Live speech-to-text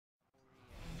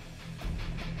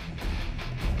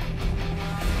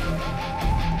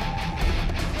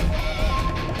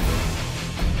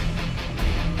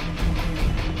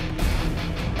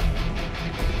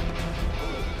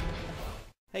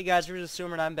Hey guys, Britons and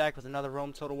Selucids, and I'm back with another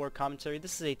Rome Total War commentary.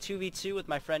 This is a 2v2 with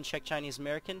my friend Czech Chinese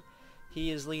American. He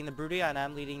is leading the Brutii and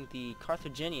I'm leading the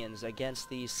Carthaginians against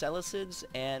the Selucids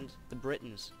and the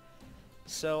Britons.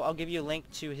 So I'll give you a link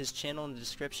to his channel in the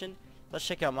description. Let's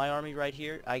check out my army right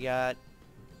here. I got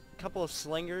a couple of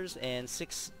slingers and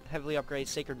 6 heavily upgraded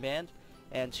Sacred Band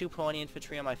and 2 Pawani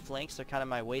infantry on my flanks. They're kind of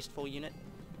my wasteful unit.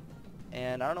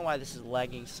 And I don't know why this is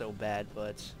lagging so bad,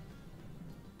 but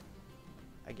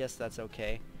I guess that's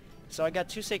okay. So I got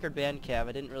 2 Sacred Band cav.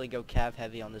 I didn't really go cav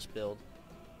heavy on this build.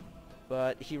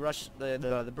 But he rushed,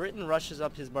 the Briton rushes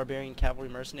up his barbarian cavalry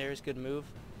mercenaries. Good move.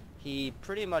 He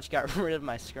pretty much got rid of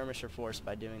my skirmisher force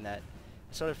by doing that.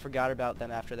 I sort of forgot about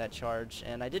them after that charge,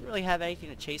 and I didn't really have anything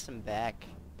to chase him back.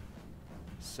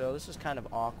 So this was kind of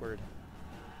awkward.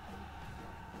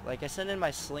 Like, I sent in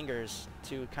my slingers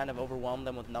to kind of overwhelm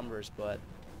them with numbers, but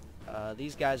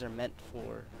these guys are meant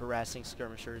for harassing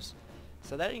skirmishers.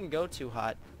 So that didn't go too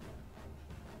hot.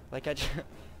 Like,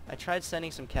 I tried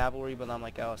sending some cavalry, but I'm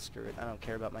like, oh, screw it. I don't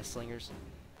care about my slingers.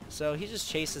 So he just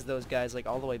chases those guys, like,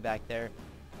 all the way back there.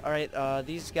 Alright,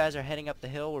 these guys are heading up the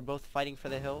hill. We're both fighting for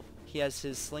the hill. He has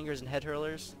his slingers and head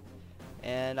hurlers.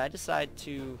 And I decide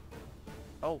to...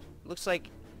 Oh, looks like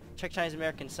Czech Chinese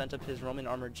American sent up his Roman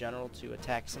armored general to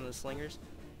attack some of the slingers.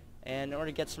 And in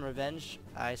order to get some revenge,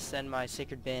 I send my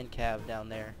Sacred Band cav down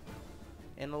there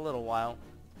in a little while,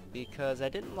 because I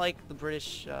didn't like the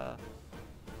British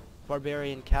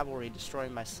barbarian cavalry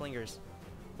destroying my slingers.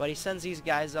 But he sends these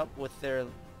guys up with their...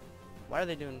 Why are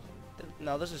they doing...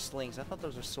 No, those are slings. I thought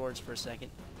those were swords for a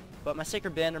second. But my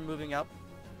Sacred Band are moving up.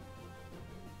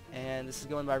 And this is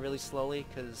going by really slowly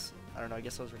because, I don't know, I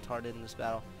guess I was retarded in this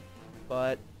battle.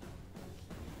 But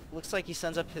looks like he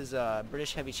sends up his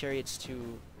British heavy chariots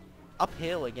to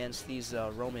uphill against these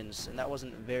Romans. And that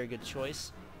wasn't a very good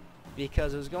choice,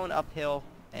 because it was going uphill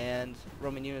and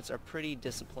Roman units are pretty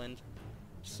disciplined.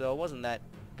 So it wasn't that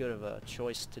good of a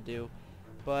choice to do.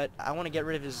 But I want to get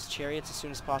rid of his chariots as soon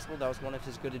as possible. That was one of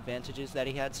his good advantages that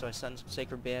he had, so I sent some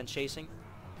Sacred Band chasing.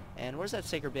 And where's that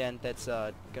Sacred Band that's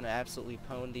going to absolutely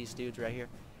pwn these dudes right here?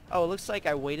 Oh, it looks like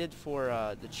I waited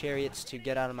for the chariots to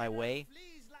get out of my way.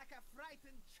 Like a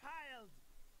frightened child.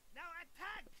 Now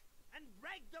attack and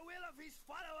break the will of his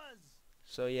followers.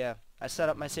 So yeah, I set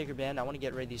up my Sacred Band. I want to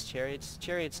get rid of these chariots.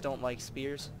 Chariots don't like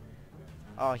spears.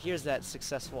 Oh, here's that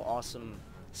successful, awesome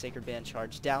Sacred Band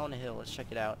charge down a hill. Let's check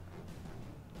it out.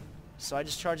 So I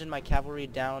just charged in my cavalry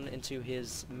down into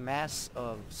his mass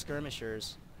of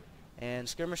skirmishers. And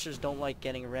skirmishers don't like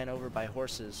getting ran over by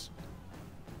horses.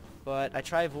 But I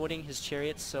try avoiding his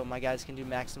chariots so my guys can do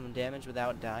maximum damage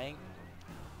without dying.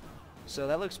 So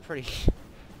that looks pretty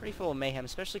full of mayhem,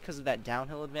 especially because of that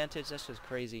downhill advantage. That's just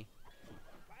crazy.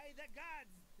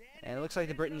 And it looks like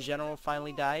the Briton general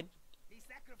finally died.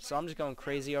 So I'm just going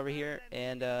crazy over here.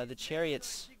 And the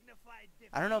chariots...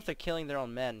 I don't know if they're killing their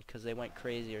own men because they went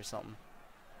crazy or something.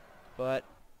 But,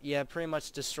 yeah, pretty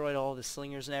much destroyed all the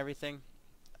slingers and everything.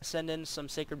 I send in some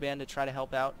Sacred Band to try to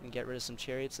help out and get rid of some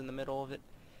chariots in the middle of it.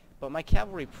 But my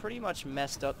cavalry pretty much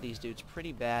messed up these dudes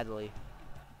pretty badly.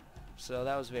 So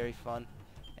that was very fun.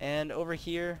 And over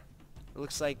here, it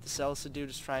looks like the Selucid dude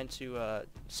is trying to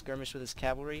skirmish with his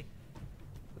cavalry.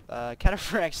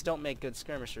 Cataphracts don't make good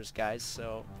skirmishers, guys,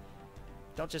 so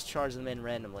don't just charge them in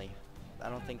randomly. I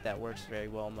don't think that works very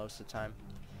well most of the time.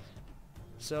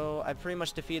 So I pretty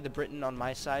much defeated the Briton on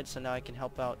my side, so now I can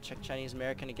help out Czech Chinese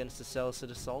American against the Selucid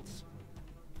assaults.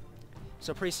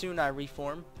 So pretty soon I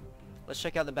reform. Let's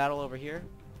check out the battle over here.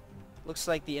 Looks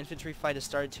like the infantry fight has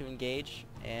started to engage,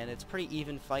 and it's a pretty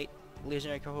even fight.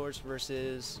 Legionary cohorts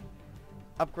versus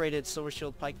upgraded silver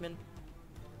shield pikemen.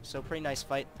 So pretty nice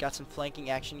fight. Got some flanking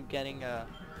action, getting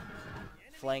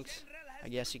flanked, I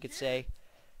guess you could say.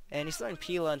 And he's throwing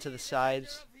Pila into the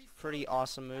sides. Pretty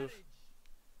awesome move.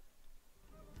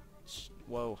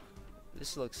 Whoa.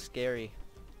 This looks scary.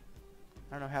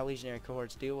 I don't know how legionary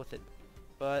cohorts deal with it.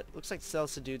 But looks like the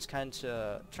Selucid dude's kind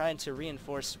of trying to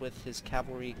reinforce with his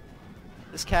cavalry.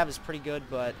 This cav is pretty good,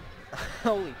 but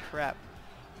holy crap.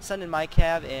 Send in my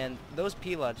cav, and those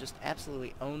Pila just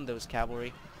absolutely owned those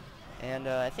cavalry. And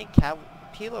I think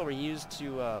Pila were used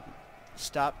to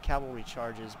stop cavalry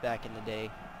charges back in the day,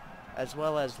 as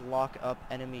well as lock up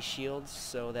enemy shields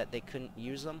so that they couldn't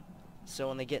use them. So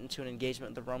when they get into an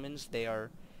engagement with the Romans, they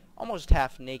are almost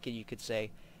half naked, you could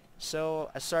say. So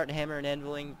I start hammer and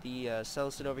anviling the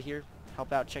Selucid over here,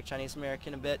 help out Czech Chinese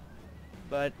American a bit,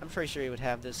 but I'm pretty sure he would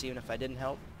have this even if I didn't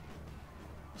help.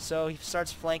 So he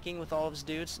starts flanking with all of his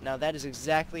dudes. Now that is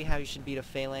exactly how you should beat a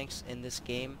phalanx in this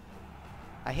game.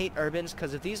 I hate urbans,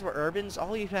 because if these were urbans,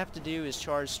 all you'd have to do is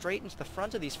charge straight into the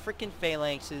front of these freaking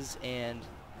phalanxes and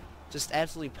just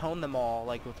absolutely pwned them all,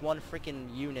 like with one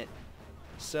freaking unit.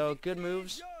 So good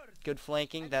moves, good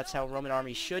flanking. That's how Roman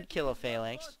armies should kill a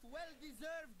phalanx.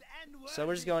 So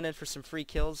we're just going in for some free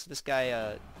kills. This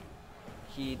guy,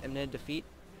 he admitted defeat.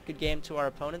 Good game to our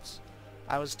opponents.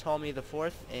 I was Ptolemy the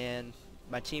Fourth, and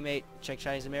my teammate, Czech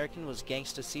Chinese American, was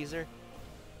Gangsta Caesar.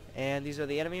 And these are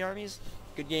the enemy armies.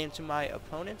 Good game to my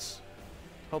opponents.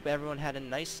 Hope everyone had a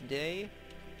nice day.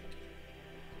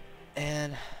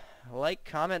 And like,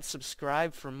 comment,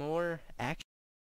 subscribe for more action.